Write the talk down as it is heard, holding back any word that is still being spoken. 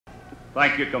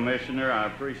Thank you, Commissioner. I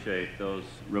appreciate those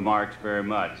remarks very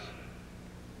much.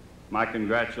 My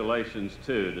congratulations,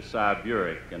 too, to Cy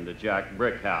Burek and to Jack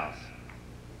Brickhouse.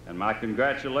 And my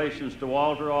congratulations to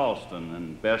Walter Alston,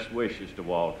 and best wishes to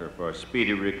Walter for a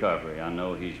speedy recovery. I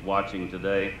know he's watching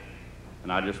today,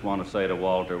 and I just want to say to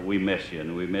Walter, we miss you,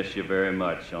 and we miss you very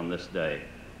much on this day.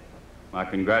 My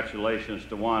congratulations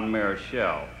to Juan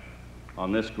Marichal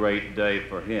on this great day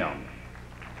for him.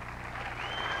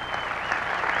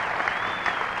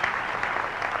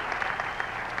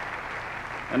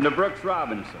 And to Brooks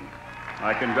Robinson,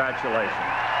 my congratulations.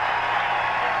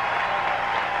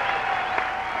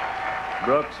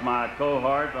 Brooks, my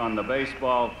cohort on the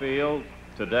baseball field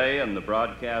today in the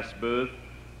broadcast booth,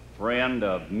 friend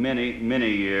of many, many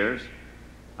years.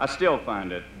 I still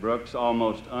find it, Brooks,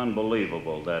 almost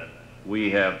unbelievable that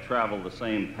we have traveled the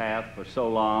same path for so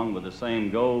long with the same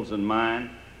goals in mind,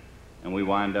 and we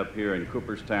wind up here in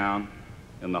Cooperstown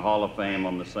in the Hall of Fame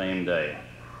on the same day.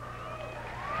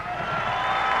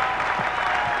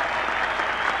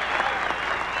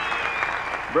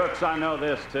 Brooks, I know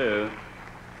this too,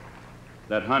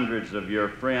 that hundreds of your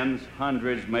friends,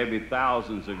 hundreds, maybe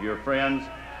thousands of your friends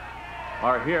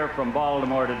are here from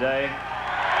Baltimore today.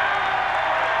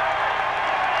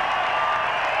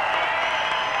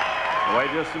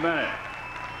 Wait just a minute.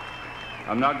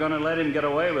 I'm not going to let him get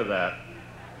away with that.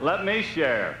 Let me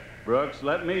share, Brooks,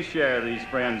 let me share these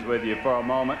friends with you for a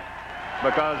moment,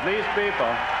 because these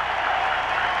people,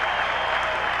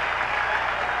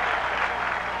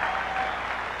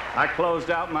 I closed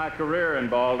out my career in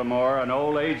Baltimore, an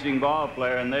old aging ball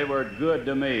player, and they were good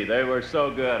to me. They were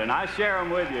so good, and I share them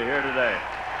with you here today.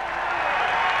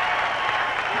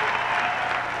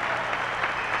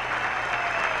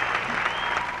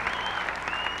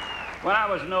 When I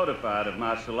was notified of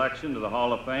my selection to the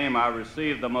Hall of Fame, I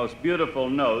received the most beautiful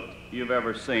note you've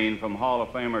ever seen from Hall of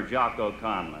Famer Jocko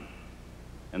Conlon.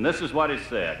 And this is what he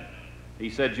said. He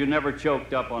said, "You never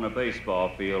choked up on a baseball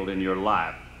field in your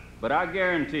life, but I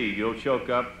guarantee you'll choke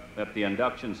up at the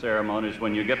induction ceremonies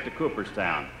when you get to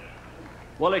Cooperstown."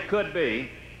 Well, it could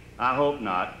be. I hope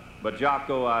not. But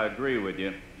Jocko, I agree with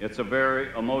you. It's a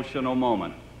very emotional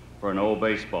moment for an old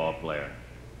baseball player.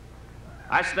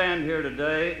 I stand here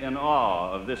today in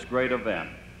awe of this great event.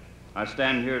 I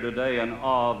stand here today in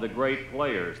awe of the great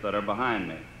players that are behind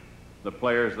me, the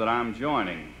players that I'm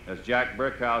joining, as Jack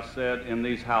Brickhouse said, in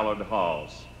these hallowed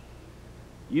halls.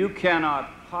 You cannot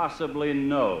possibly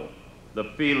know the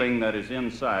feeling that is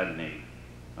inside me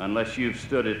unless you've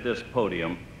stood at this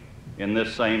podium in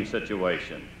this same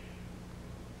situation.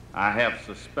 I have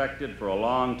suspected for a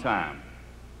long time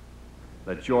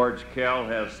that George Kell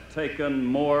has taken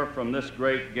more from this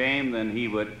great game than he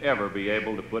would ever be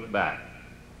able to put back.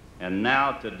 And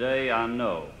now today I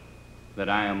know that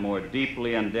I am more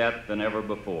deeply in debt than ever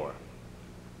before.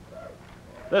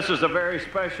 This is a very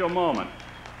special moment.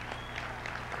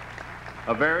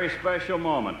 A very special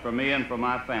moment for me and for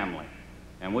my family,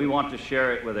 and we want to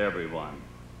share it with everyone,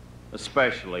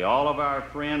 especially all of our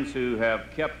friends who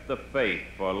have kept the faith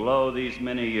for lo these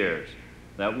many years,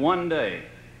 that one day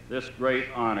this great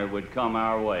honor would come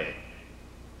our way.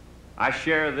 I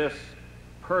share this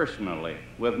personally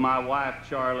with my wife,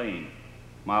 Charlene,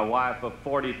 my wife of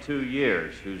 42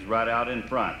 years, who's right out in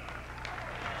front.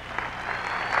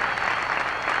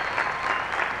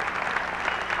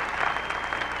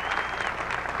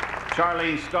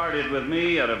 Charlene started with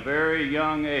me at a very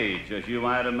young age, as you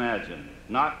might imagine,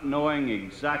 not knowing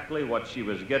exactly what she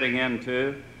was getting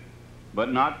into,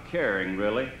 but not caring,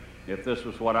 really, if this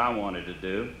was what I wanted to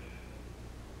do.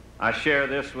 I share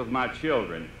this with my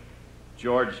children,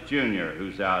 George Jr.,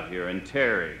 who's out here, and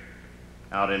Terry,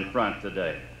 out in front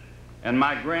today, and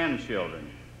my grandchildren,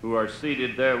 who are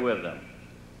seated there with them.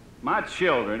 My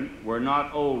children were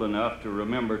not old enough to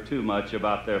remember too much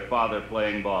about their father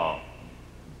playing ball,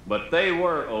 but they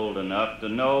were old enough to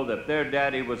know that their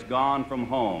daddy was gone from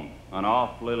home an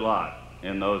awfully lot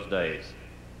in those days.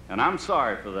 And I'm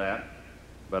sorry for that,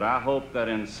 but I hope that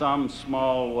in some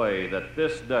small way that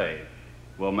this day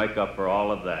will make up for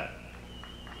all of that.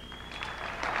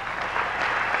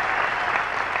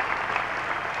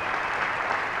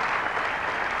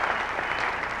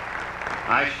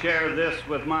 I share this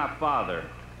with my father,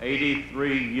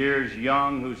 83 years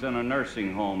young, who's in a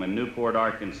nursing home in Newport,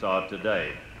 Arkansas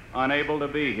today, unable to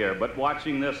be here, but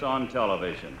watching this on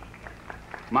television.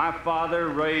 My father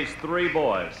raised 3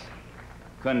 boys,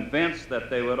 convinced that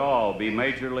they would all be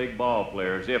Major League ball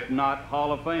players, if not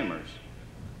Hall of Famers.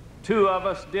 2 of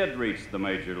us did reach the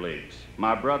major leagues.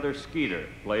 My brother Skeeter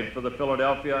played for the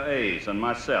Philadelphia A's, and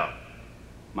myself.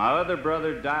 My other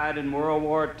brother died in World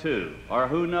War II, or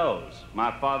who knows,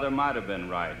 my father might have been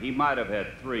right. He might have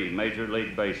had 3 Major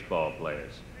League Baseball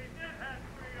players.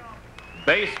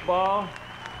 Baseball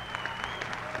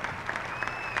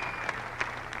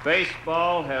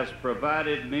has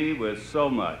provided me with so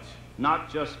much, not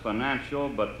just financial,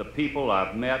 but the people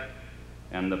I've met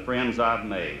and the friends I've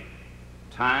made.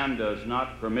 Time does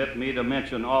not permit me to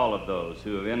mention all of those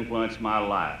who have influenced my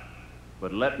life,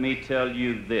 but let me tell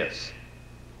you this.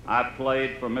 I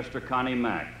played for Mr. Connie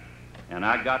Mack, and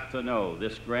I got to know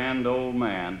this grand old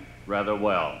man rather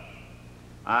well.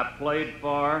 I played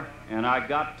for and I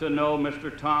got to know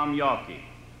Mr. Tom Yawkey,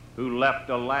 who left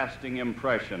a lasting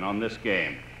impression on this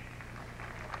game.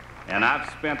 And I've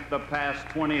spent the past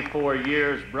 24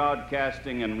 years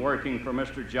broadcasting and working for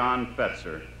Mr. John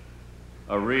Fetzer,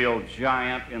 a real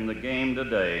giant in the game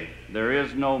today. There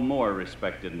is no more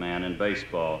respected man in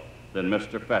baseball than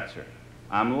Mr. Fetzer.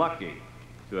 I'm lucky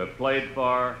to have played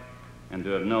for and to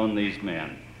have known these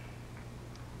men.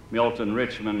 Milton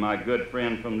Richmond, my good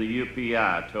friend from the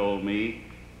UPI, told me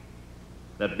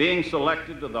that being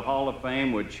selected to the Hall of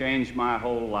Fame would change my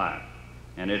whole life,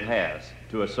 and it has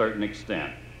to a certain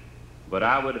extent. But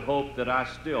I would hope that I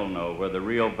still know where the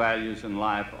real values in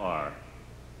life are,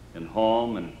 in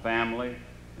home and family,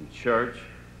 in church,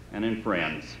 and in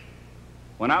friends.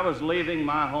 When I was leaving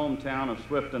my hometown of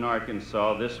Swifton,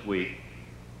 Arkansas this week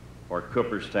for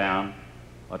Cooperstown,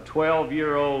 a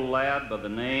 12-year-old lad by the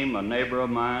name, a neighbor of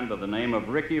mine by the name of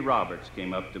Ricky Roberts,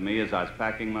 came up to me as I was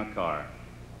packing my car.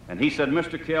 And he said,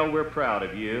 "Mr. Kell, we're proud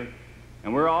of you,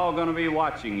 and we're all going to be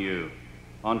watching you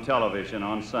on television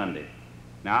on Sunday."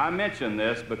 Now, I mention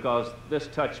this because this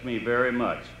touched me very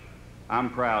much. I'm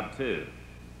proud, too.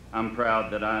 I'm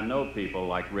proud that I know people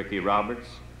like Ricky Roberts,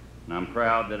 and I'm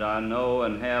proud that I know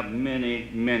and have many,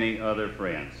 many other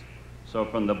friends. So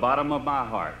from the bottom of my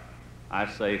heart, I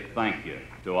say thank you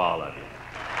to all of you.